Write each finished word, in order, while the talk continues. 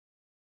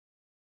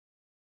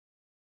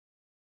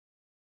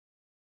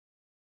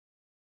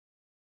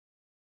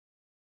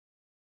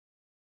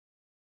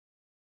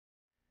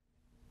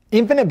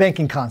Infinite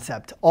banking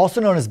concept,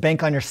 also known as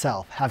bank on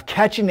yourself, have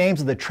catchy names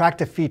with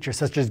attractive features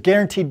such as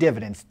guaranteed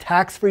dividends,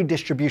 tax-free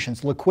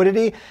distributions,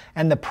 liquidity,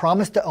 and the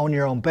promise to own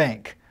your own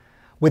bank.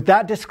 With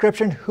that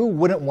description, who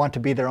wouldn't want to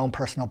be their own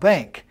personal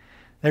bank?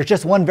 There's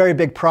just one very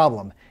big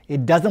problem.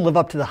 It doesn't live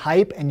up to the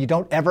hype and you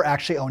don't ever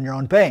actually own your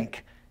own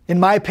bank. In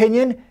my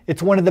opinion,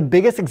 it's one of the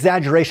biggest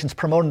exaggerations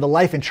promoted in the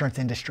life insurance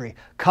industry,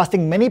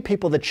 costing many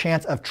people the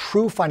chance of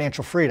true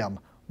financial freedom.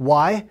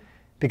 Why?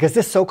 Because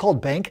this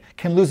so-called bank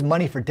can lose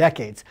money for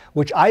decades,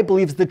 which I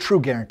believe is the true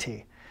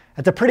guarantee.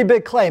 It's a pretty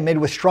big claim made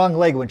with strong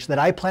language that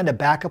I plan to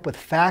back up with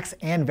facts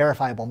and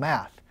verifiable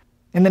math.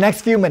 In the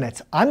next few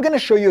minutes, I'm going to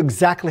show you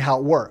exactly how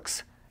it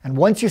works. And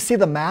once you see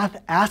the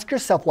math, ask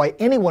yourself why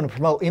anyone would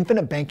promote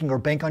infinite banking or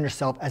bank on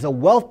yourself as a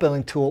wealth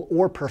building tool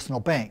or personal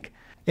bank.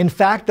 In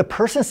fact, the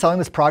person selling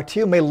this product to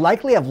you may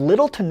likely have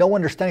little to no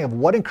understanding of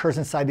what occurs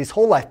inside these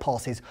whole life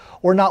policies,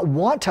 or not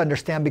want to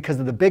understand because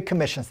of the big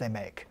commissions they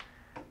make.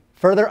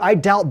 Further, I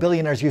doubt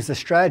billionaires use this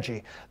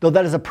strategy, though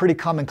that is a pretty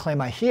common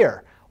claim I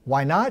hear.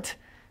 Why not?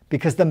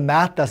 Because the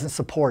math doesn't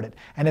support it.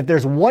 And if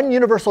there's one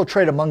universal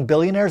trait among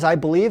billionaires, I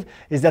believe,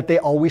 is that they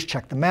always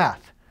check the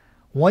math.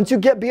 Once you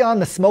get beyond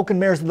the smoke and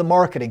mirrors of the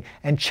marketing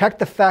and check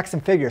the facts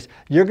and figures,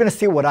 you're going to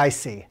see what I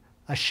see,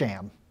 a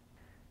sham.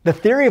 The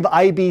theory of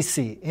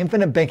IBC,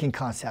 infinite banking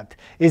concept,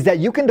 is that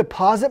you can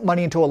deposit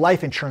money into a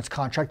life insurance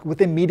contract with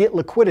immediate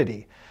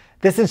liquidity.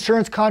 This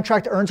insurance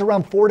contract earns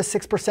around 4 to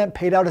 6%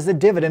 paid out as a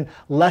dividend,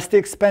 less the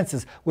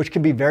expenses, which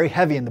can be very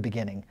heavy in the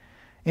beginning.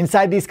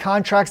 Inside these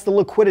contracts, the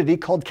liquidity,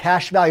 called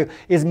cash value,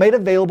 is made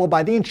available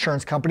by the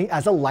insurance company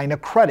as a line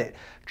of credit,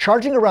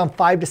 charging around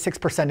 5 to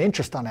 6%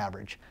 interest on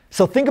average.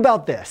 So think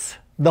about this.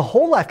 The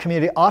whole life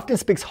community often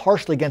speaks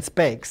harshly against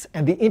banks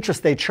and the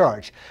interest they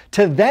charge,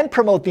 to then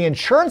promote the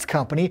insurance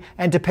company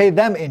and to pay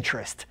them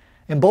interest.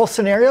 In both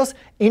scenarios,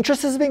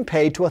 interest is being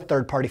paid to a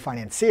third-party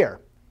financier.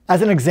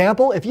 As an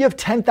example, if you have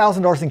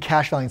 $10,000 in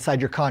cash value inside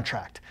your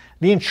contract,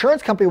 the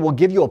insurance company will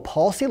give you a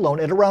policy loan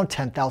at around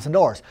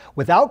 $10,000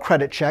 without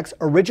credit checks,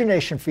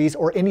 origination fees,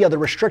 or any other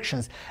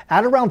restrictions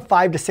at around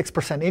 5 to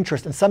 6%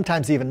 interest and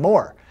sometimes even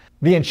more.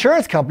 The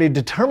insurance company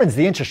determines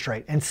the interest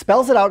rate and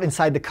spells it out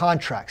inside the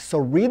contract, so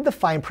read the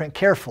fine print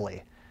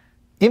carefully.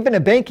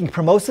 Infinite banking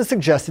promotes the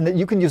suggestion that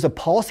you can use a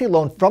policy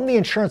loan from the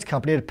insurance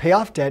company to pay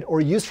off debt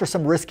or use for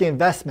some risky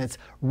investments,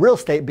 real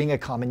estate being a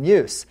common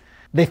use.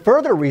 They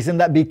further reason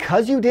that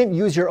because you didn't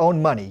use your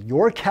own money,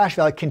 your cash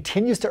value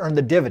continues to earn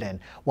the dividend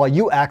while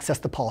you access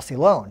the policy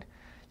loan.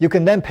 You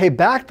can then pay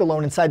back the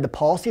loan inside the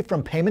policy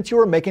from payments you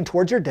were making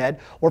towards your debt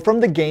or from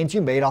the gains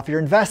you made off your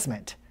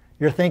investment.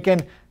 You're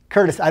thinking,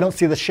 Curtis, I don't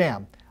see the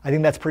sham. I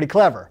think that's pretty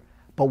clever.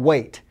 But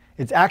wait,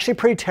 it's actually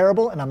pretty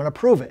terrible and I'm going to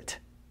prove it.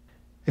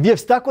 If you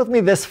have stuck with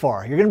me this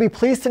far, you're going to be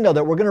pleased to know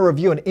that we're going to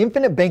review an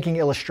infinite banking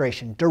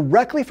illustration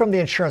directly from the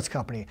insurance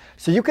company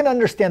so you can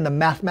understand the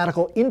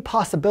mathematical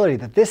impossibility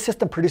that this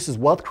system produces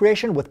wealth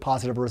creation with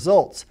positive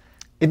results.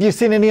 If you've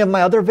seen any of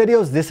my other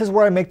videos, this is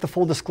where I make the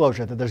full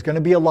disclosure that there's going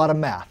to be a lot of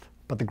math.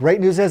 But the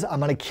great news is I'm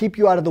going to keep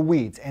you out of the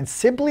weeds and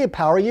simply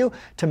empower you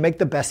to make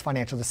the best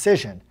financial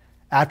decision.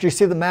 After you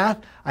see the math,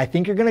 I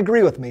think you're going to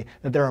agree with me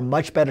that there are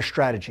much better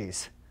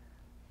strategies.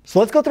 So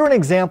let's go through an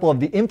example of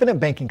the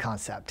infinite banking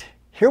concept.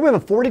 Here we have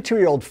a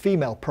 42-year-old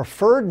female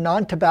preferred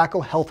non-tobacco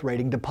health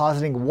rating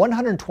depositing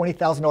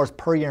 $120,000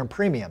 per year in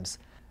premiums.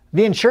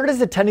 The insured is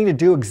intending to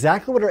do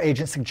exactly what her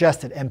agent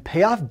suggested and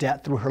pay off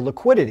debt through her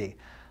liquidity.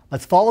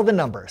 Let's follow the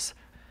numbers.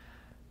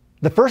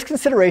 The first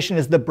consideration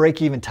is the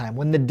break-even time,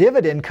 when the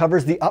dividend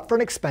covers the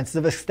upfront expenses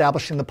of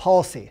establishing the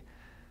policy.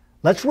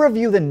 Let's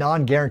review the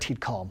non-guaranteed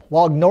column,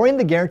 while ignoring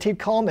the guaranteed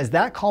column, as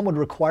that column would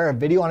require a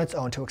video on its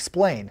own to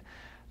explain.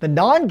 The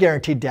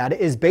non-guaranteed data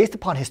is based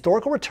upon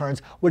historical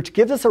returns, which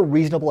gives us a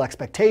reasonable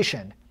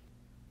expectation.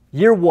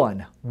 Year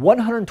 1,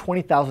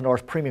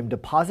 $120,000 premium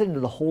deposited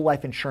into the whole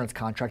life insurance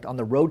contract on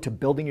the road to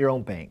building your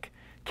own bank.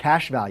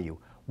 Cash value,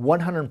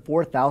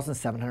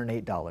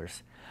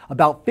 $104,708.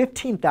 About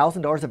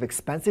 $15,000 of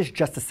expenses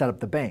just to set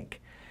up the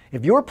bank.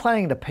 If you were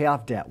planning to pay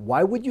off debt,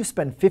 why would you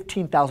spend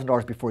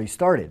 $15,000 before you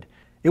started?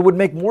 It would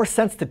make more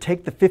sense to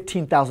take the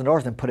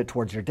 $15,000 and put it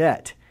towards your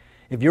debt.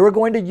 If you were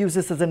going to use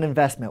this as an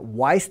investment,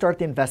 why start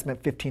the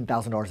investment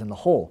 $15,000 in the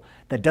hole?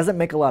 That doesn't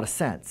make a lot of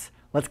sense.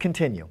 Let's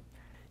continue.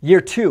 Year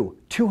 2,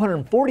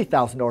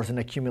 $240,000 in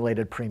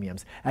accumulated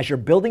premiums as you're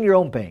building your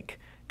own bank.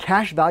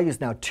 Cash value is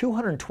now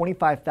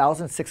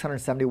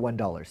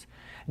 $225,671.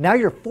 Now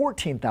you're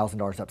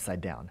 $14,000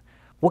 upside down.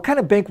 What kind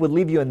of bank would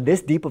leave you in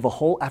this deep of a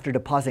hole after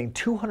depositing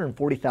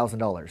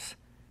 $240,000?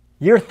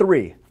 Year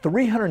 3,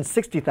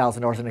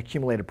 $360,000 in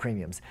accumulated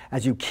premiums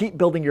as you keep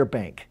building your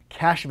bank.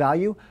 Cash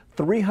value,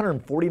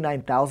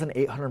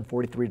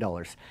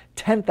 $349,843,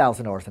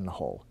 $10,000 in the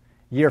hole.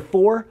 Year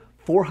 4,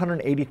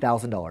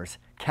 $480,000.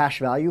 Cash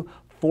value,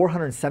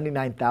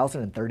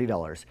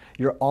 $479,030.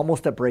 You're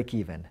almost at break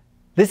even.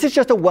 This is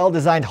just a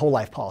well-designed whole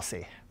life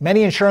policy.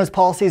 Many insurance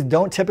policies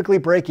don't typically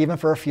break even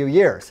for a few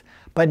years.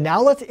 But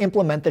now let's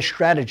implement the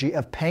strategy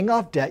of paying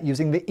off debt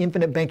using the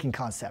infinite banking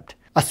concept.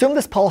 Assume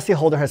this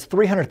policyholder has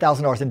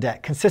 $300,000 in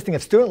debt, consisting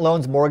of student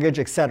loans, mortgage,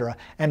 etc.,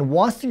 and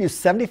wants to use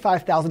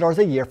 $75,000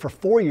 a year for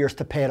 4 years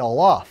to pay it all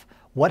off.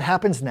 What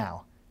happens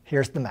now?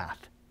 Here's the math.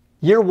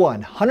 Year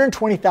 1,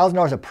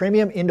 $120,000 of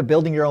premium into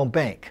building your own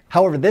bank.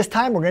 However, this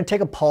time we're going to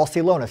take a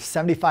policy loan of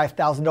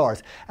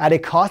 $75,000 at a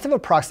cost of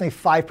approximately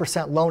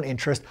 5% loan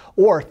interest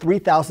or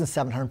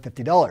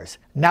 $3,750.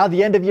 Now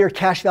the end of year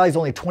cash value is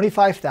only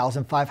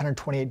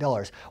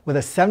 $25,528 with a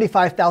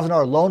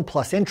 $75,000 loan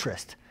plus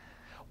interest.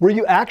 Were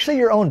you actually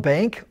your own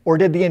bank, or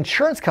did the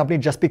insurance company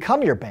just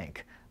become your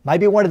bank? Might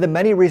be one of the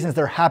many reasons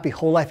their happy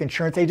whole life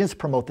insurance agents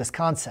promote this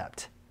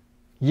concept.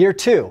 Year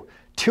 2,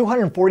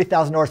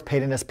 $240,000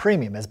 paid in as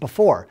premium as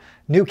before.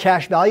 New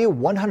cash value,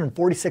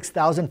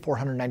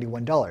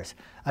 $146,491.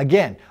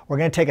 Again, we're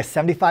going to take a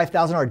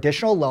 $75,000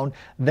 additional loan,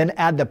 then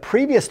add the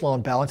previous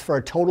loan balance for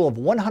a total of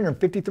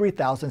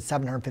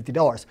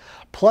 $153,750,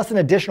 plus an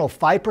additional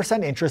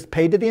 5% interest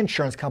paid to the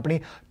insurance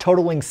company,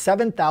 totaling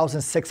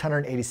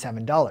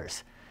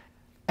 $7,687.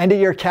 End of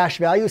year cash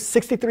value,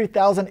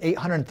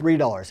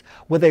 $63,803,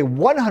 with a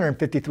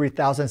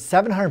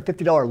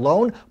 $153,750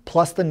 loan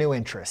plus the new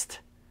interest.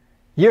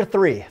 Year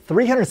 3,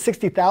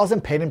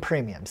 $360,000 paid in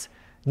premiums.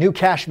 New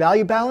cash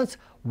value balance,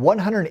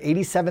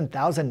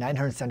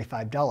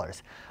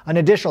 $187,975. An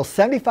additional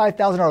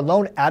 $75,000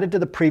 loan added to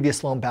the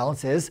previous loan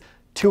balance is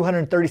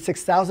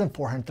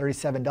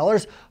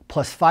 $236,437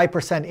 plus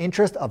 5%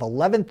 interest of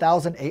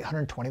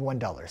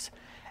 $11,821.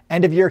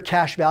 End of year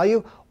cash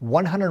value,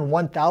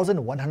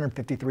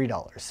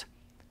 $101,153.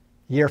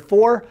 Year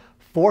 4,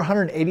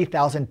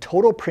 $480,000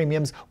 total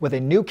premiums with a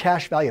new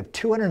cash value of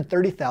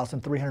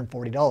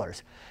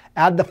 $230,340.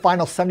 Add the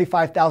final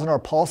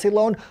 $75,000 policy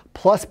loan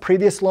plus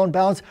previous loan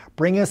balance,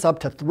 bringing us up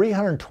to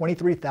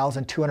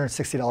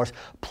 $323,260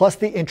 plus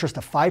the interest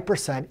of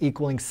 5%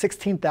 equaling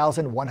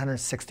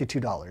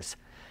 $16,162.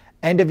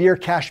 End of year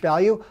cash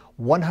value,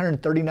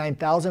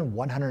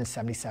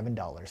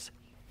 $139,177.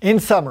 In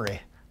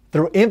summary,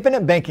 through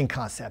Infinite Banking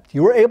Concept,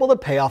 you were able to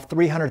pay off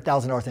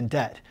 $300,000 in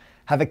debt,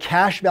 have a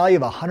cash value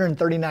of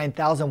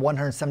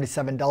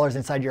 $139,177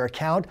 inside your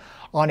account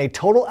on a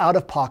total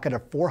out-of-pocket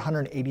of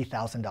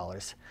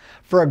 $480,000,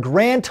 for a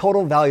grand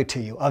total value to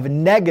you of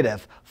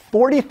negative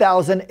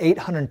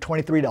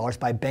 $40,823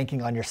 by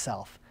banking on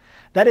yourself.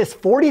 That is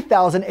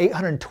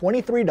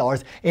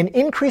 $40,823 in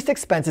increased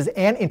expenses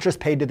and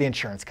interest paid to the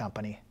insurance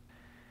company.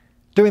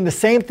 Doing the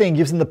same thing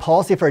using the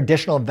policy for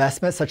additional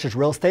investments such as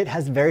real estate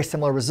has very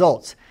similar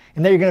results,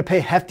 in that you're going to pay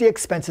hefty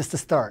expenses to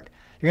start.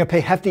 You're going to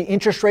pay hefty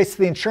interest rates to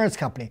the insurance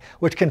company,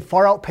 which can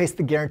far outpace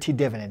the guaranteed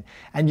dividend,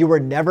 and you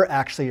were never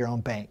actually your own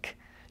bank.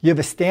 You have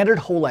a standard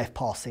whole life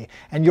policy,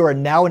 and you are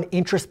now an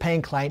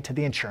interest-paying client to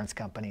the insurance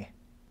company.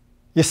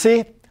 You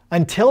see,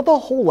 until the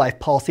whole life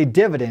policy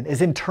dividend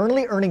is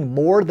internally earning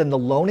more than the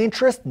loan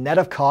interest net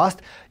of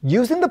cost,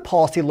 using the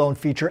policy loan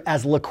feature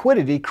as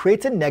liquidity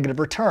creates a negative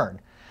return.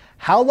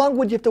 How long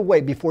would you have to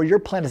wait before your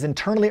plan is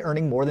internally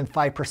earning more than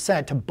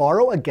 5% to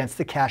borrow against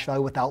the cash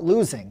value without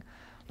losing?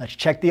 Let's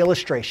check the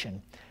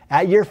illustration.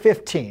 At year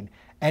 15,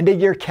 end of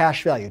year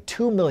cash value,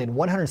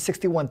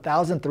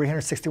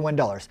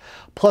 $2,161,361,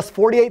 plus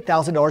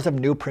 $48,000 of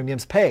new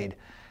premiums paid.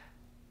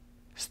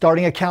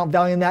 Starting account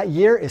value in that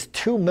year is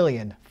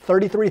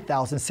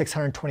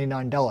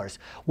 $2,033,629,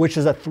 which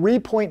is a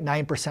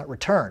 3.9%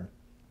 return.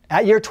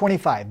 At year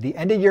 25, the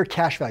end of year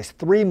cash value is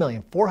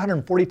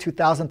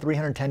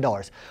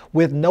 $3,442,310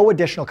 with no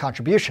additional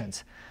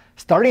contributions.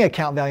 Starting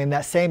account value in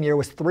that same year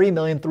was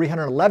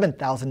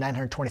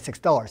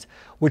 $3,311,926,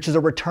 which is a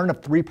return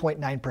of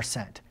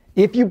 3.9%.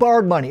 If you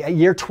borrowed money at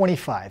year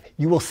 25,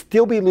 you will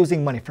still be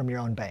losing money from your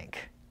own bank.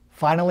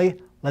 Finally,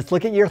 let's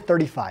look at year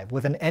 35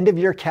 with an end of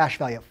year cash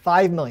value of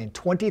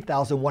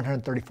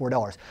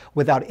 $5,020,134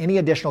 without any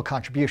additional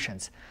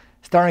contributions.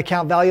 Starting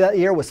account value that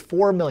year was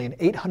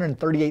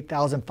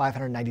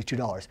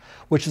 $4,838,592,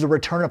 which is a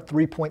return of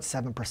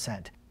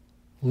 3.7%.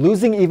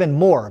 Losing even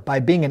more by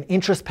being an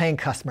interest-paying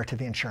customer to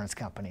the insurance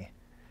company.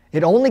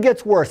 It only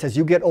gets worse as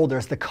you get older,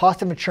 as the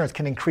cost of insurance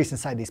can increase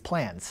inside these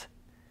plans.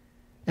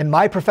 In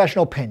my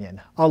professional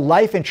opinion, a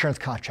life insurance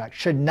contract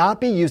should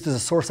not be used as a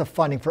source of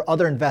funding for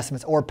other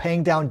investments or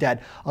paying down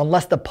debt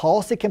unless the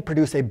policy can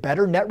produce a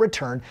better net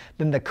return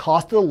than the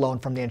cost of the loan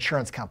from the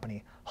insurance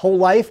company. Whole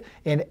life,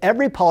 in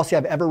every policy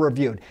I've ever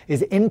reviewed,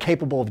 is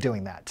incapable of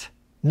doing that.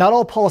 Not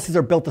all policies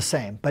are built the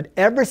same, but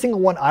every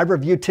single one I've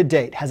reviewed to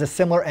date has a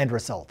similar end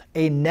result,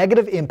 a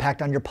negative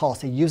impact on your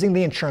policy using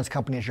the insurance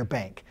company as your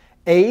bank.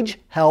 Age,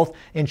 health,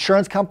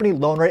 insurance company,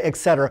 loan rate,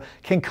 etc.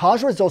 can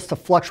cause results to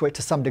fluctuate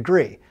to some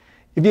degree.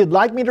 If you'd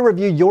like me to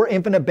review your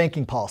Infinite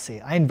Banking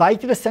policy, I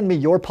invite you to send me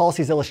your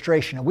policy's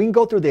illustration and we can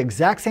go through the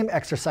exact same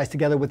exercise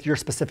together with your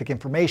specific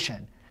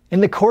information. In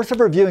the course of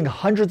reviewing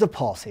hundreds of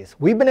policies,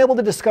 we've been able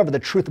to discover the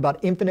truth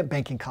about Infinite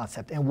Banking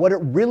Concept and what it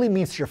really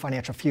means to your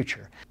financial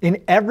future.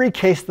 In every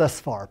case thus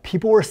far,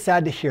 people were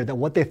sad to hear that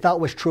what they thought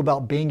was true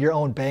about being your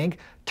own bank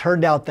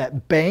turned out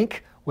that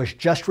bank was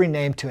just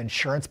renamed to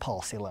insurance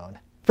policy loan.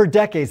 For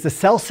decades, the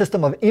Zelle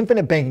system of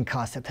infinite banking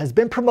concept has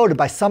been promoted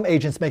by some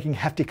agents making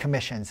hefty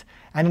commissions,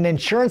 and an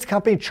insurance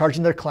company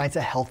charging their clients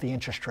a healthy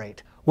interest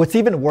rate. What's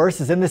even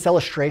worse is in this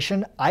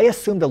illustration, I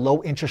assumed a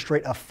low interest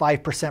rate of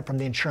 5% from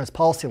the insurance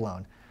policy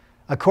loan.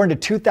 According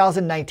to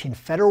 2019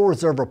 Federal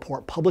Reserve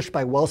report published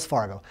by Wells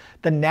Fargo,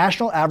 the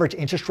national average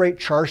interest rate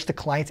charged to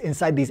clients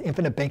inside these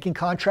infinite banking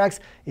contracts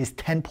is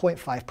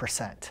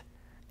 10.5%.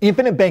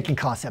 Infinite banking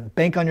concept,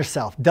 Bank on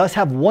Yourself, does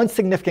have one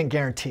significant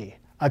guarantee.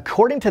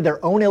 According to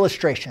their own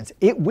illustrations,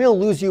 it will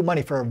lose you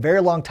money for a very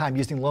long time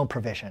using loan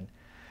provision.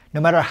 No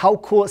matter how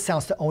cool it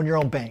sounds to own your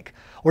own bank,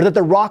 or that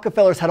the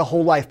Rockefellers had a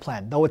whole life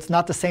plan, though it's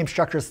not the same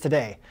structure as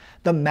today,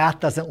 the math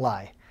doesn't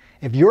lie.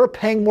 If you're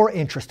paying more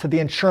interest to the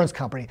insurance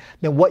company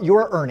than what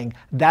you're earning,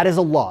 that is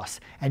a loss,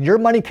 and your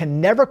money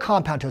can never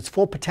compound to its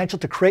full potential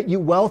to create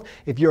you wealth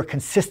if you're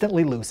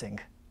consistently losing.